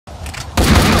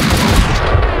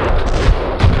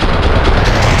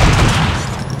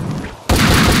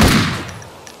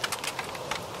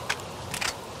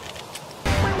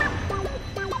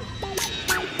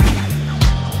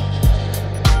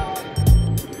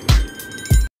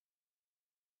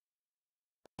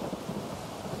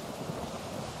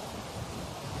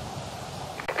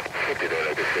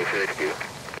They're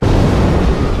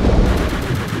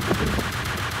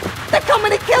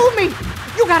coming to kill me!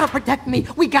 You gotta protect me.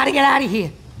 We gotta get out of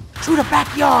here. Through the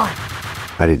backyard.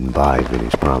 I didn't buy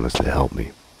Vinny's promise to help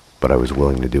me, but I was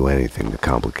willing to do anything to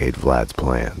complicate Vlad's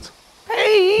plans.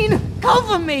 Payne!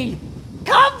 Cover me!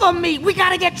 Cover me! We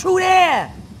gotta get through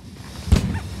there!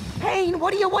 Payne,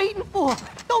 what are you waiting for?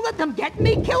 Don't let them get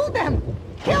me! Kill them!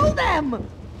 Kill them!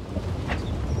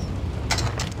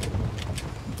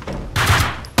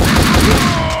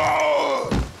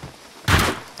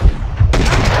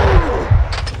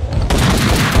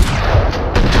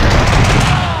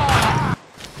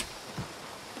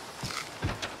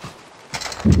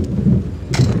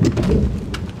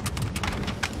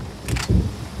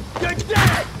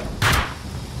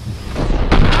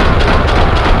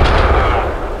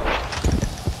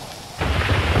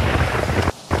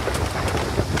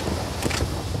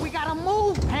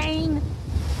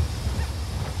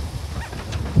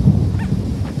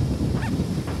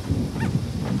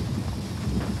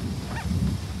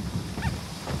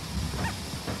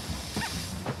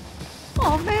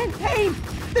 Oh man, Payne!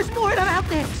 There's more of them out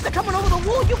there! They're coming over the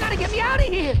wall! You gotta get me out of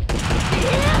here! You hear?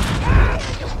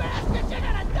 You bastards! You're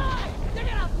gonna die! You're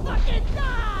gonna fucking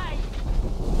die!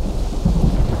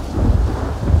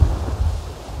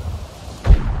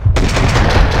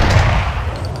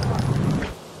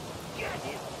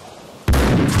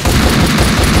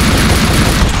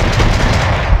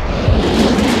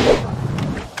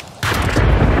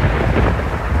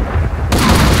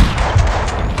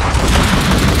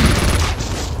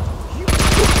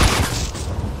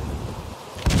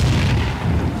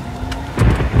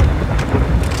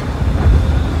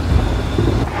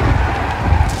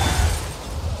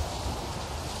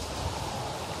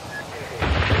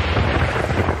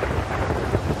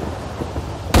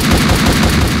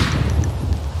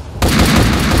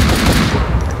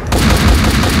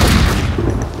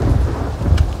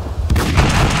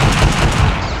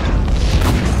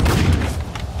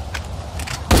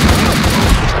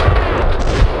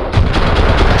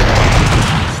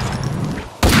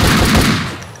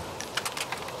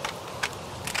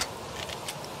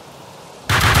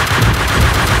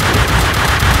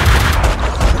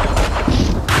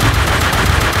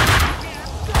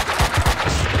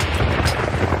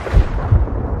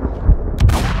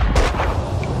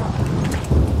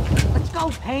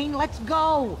 Payne, let's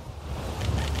go!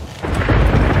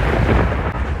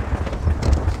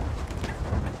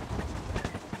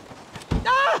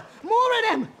 Ah! More of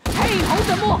them! Payne, hold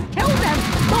them off! Kill them!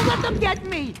 Don't let them get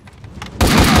me!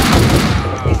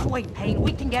 This way, Payne.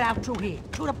 We can get out through here.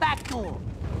 Through the back door.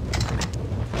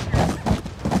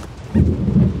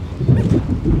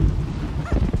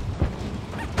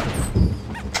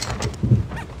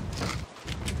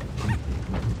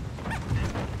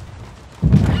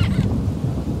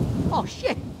 Oh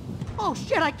shit! Oh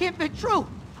shit, I can't fit through!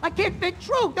 I can't fit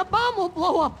through! The bomb will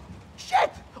blow up! Shit!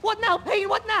 What now, Payne?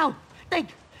 What now?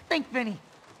 Think, Vinny.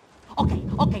 Okay,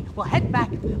 we'll head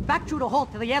back through the hall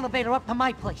to the elevator up to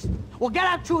my place. We'll get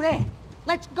out through there.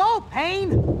 Let's go,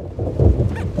 Payne!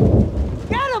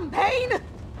 Get him, Payne!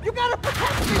 You gotta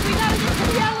protect me! We gotta get to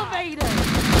the elevator!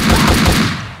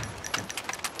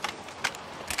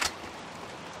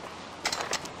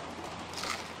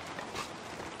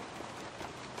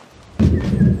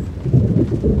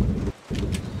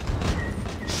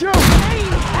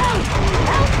 Payne,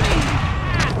 help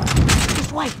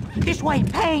me! This way,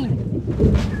 Payne!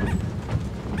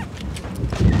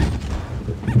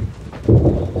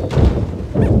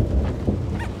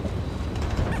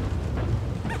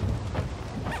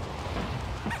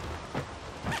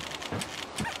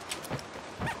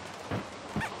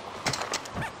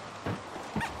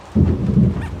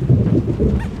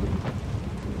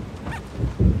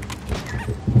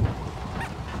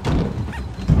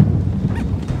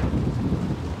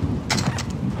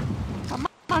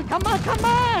 Come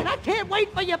on! I can't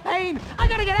wait for you, Payne! I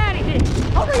gotta get out of here!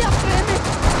 Hurry up, damn it!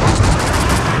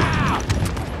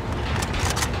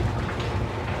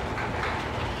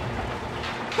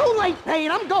 Too late, Payne!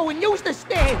 I'm going! Use the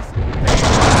stairs!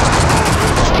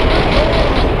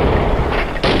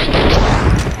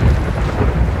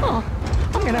 Oh,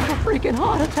 I'm gonna have a freaking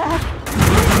heart attack!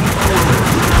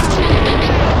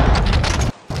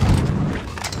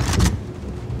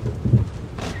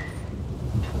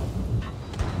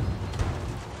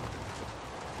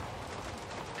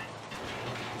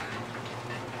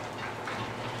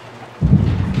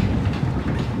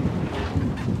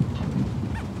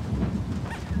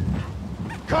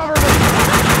 Cover me!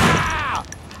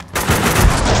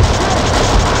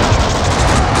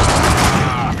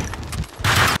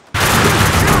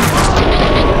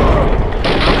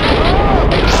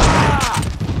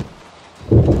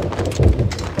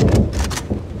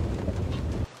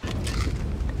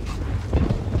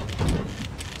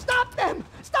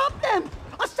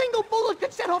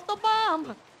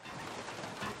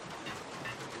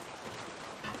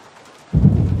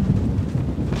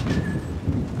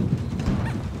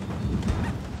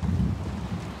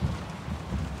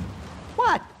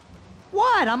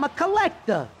 what? I'm a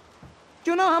collector.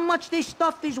 Do you know how much this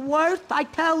stuff is worth? I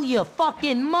tell you,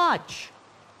 fucking much.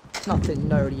 Nothing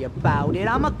nerdy about it.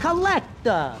 I'm a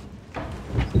collector.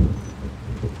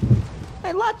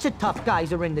 Hey, lots of tough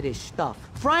guys are into this stuff.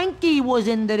 Frankie was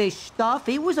into this stuff.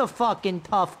 He was a fucking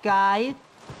tough guy.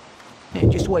 Hey,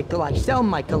 just wait till I sell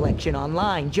my collection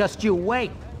online. Just you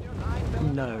wait.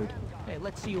 Nerd. Hey,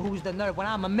 let's see who's the nerd when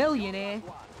I'm a millionaire.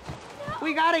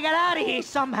 We gotta get out of here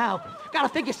somehow. Gotta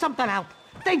figure something out.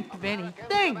 Think, Vinny,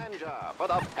 think. Go.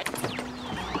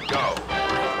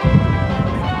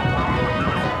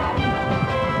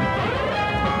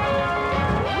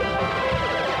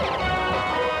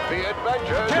 The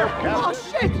adventures of Captain... Oh,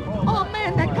 shit! Oh,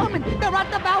 man, they're coming. They're at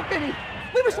the balcony.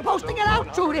 We were supposed to get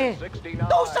out through there.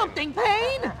 Do something,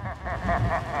 Payne!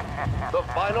 The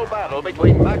final battle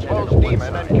between Maxwell's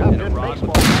Demon and Captain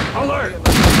Baseball. Alert!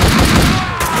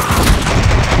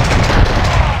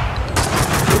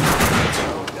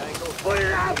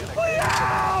 Clear out! Clear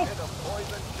out!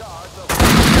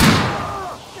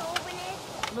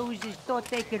 Losers thought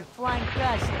they could flank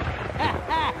us. Ha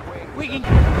ha! We can...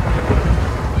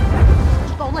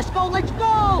 Let's go, let's go, let's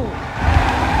go!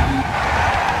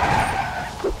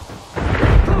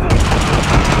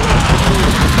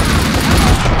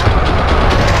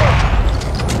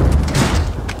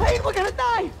 Payne, we're gonna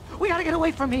die! We gotta get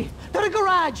away from here. To the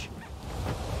garage!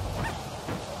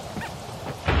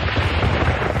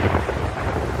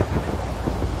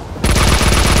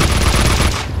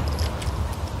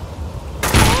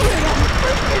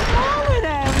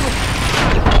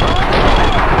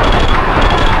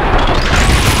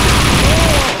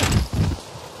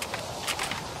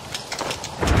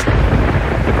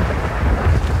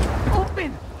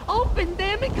 Open,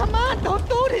 damn it! Come on! Don't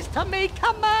do this to me!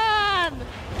 Come on!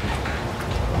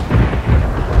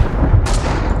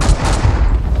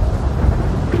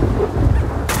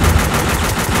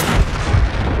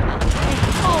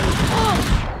 Oh!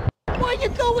 Why are you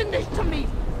doing this to me?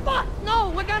 Fuck!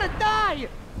 No! We're gonna die!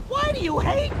 Why do you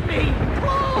hate me?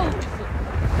 Close!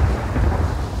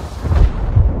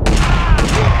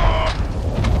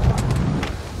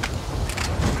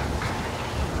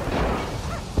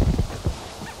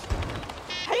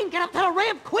 Get up to the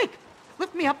ramp, quick!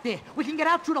 Lift me up there. We can get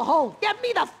out through the hole. Get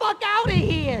me the fuck out of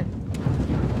here!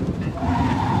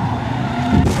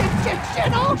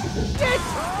 Shit! Oh, shit!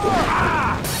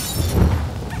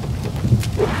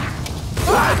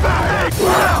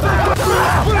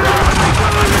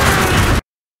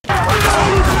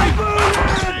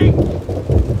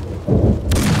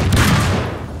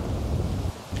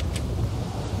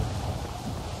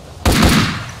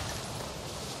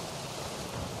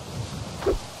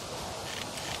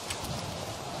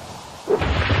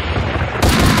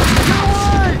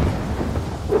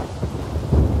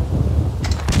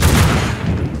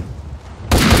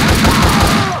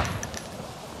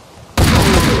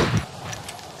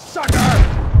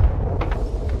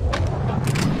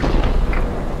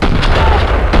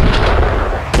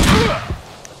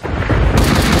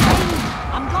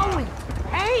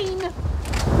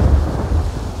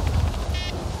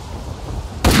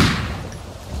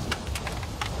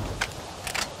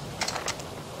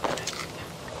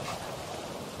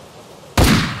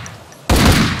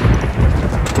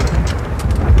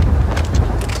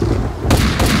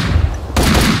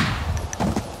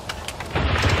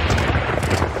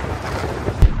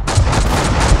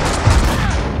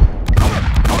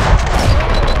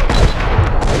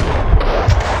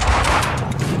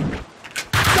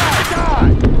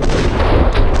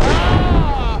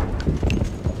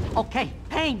 Okay,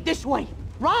 Payne, this way!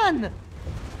 Run!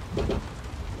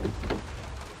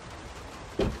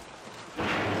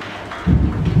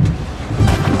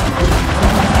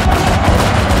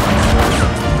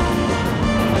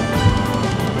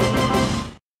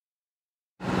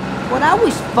 Well, that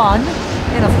was fun.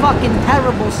 In a fucking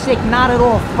terrible, sick, not at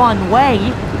all fun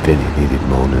way. Vinny needed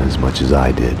Mona as much as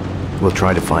I did. We'll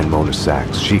try to find Mona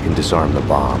Sachs. She can disarm the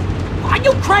bomb. Are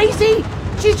you crazy?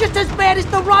 She's just as bad as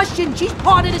the Russian. She's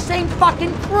part of the same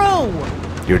fucking crew.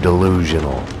 You're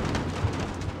delusional.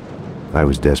 I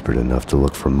was desperate enough to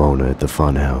look for Mona at the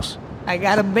funhouse. I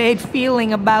got a bad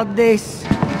feeling about this.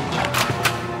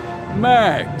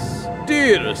 Max,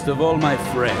 dearest of all my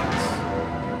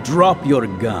friends, drop your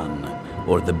gun,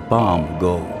 or the bomb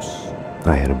goes.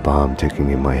 I had a bomb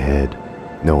ticking in my head.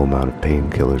 No amount of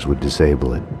painkillers would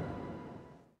disable it.